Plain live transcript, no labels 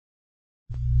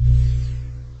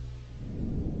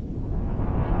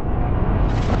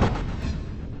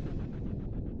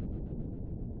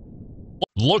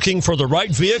Looking for the right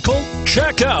vehicle?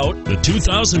 Check out the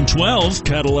 2012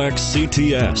 Cadillac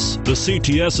CTS. The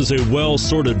CTS is a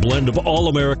well-sorted blend of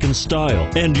all-American style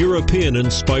and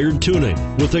European-inspired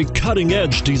tuning with a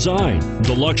cutting-edge design.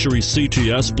 The luxury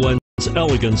CTS blends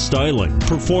elegant styling,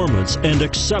 performance, and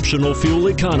exceptional fuel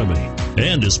economy,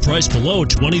 and is priced below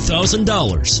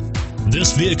 $20,000.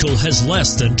 This vehicle has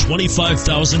less than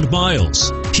 25,000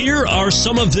 miles. Here are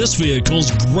some of this vehicle's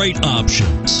great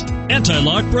options: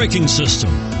 anti-lock braking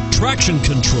system, traction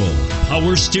control,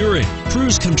 power steering,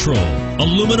 cruise control,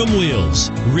 aluminum wheels,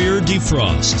 rear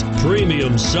defrost,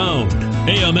 premium sound,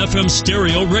 AM/FM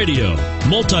stereo radio,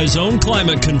 multi-zone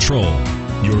climate control.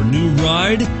 Your new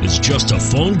ride is just a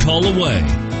phone call away.